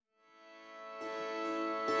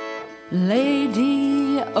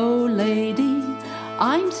Lady, oh lady,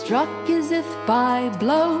 I'm struck as if by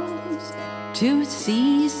blows to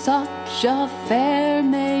see such a fair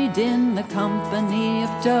maid in the company of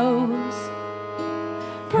does.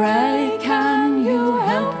 Pray can you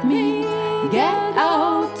help me get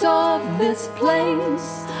out of this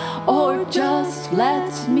place, or just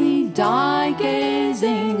let me die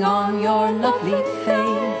gazing on your lovely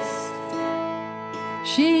face?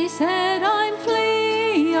 She said, I'm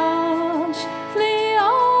Flidais,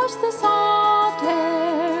 Flidais the solitaire.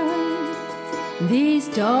 These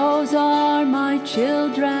does are my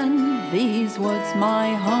children, these woods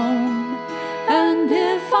my home, and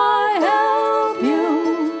if I help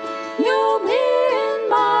you, you'll be in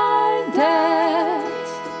my debt,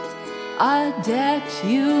 a debt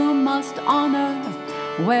you must honor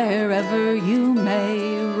wherever you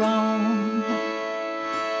may roam.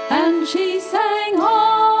 And she sang,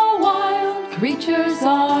 all wild creatures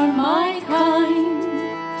are my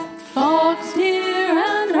kind, fox, deer,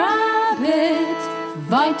 and rabbit,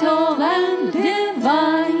 vital and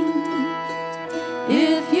divine.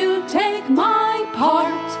 If you take my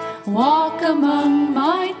part, walk among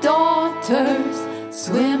my daughters,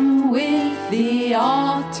 swim with the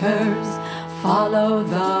otters, follow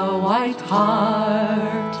the white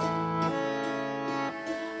hart.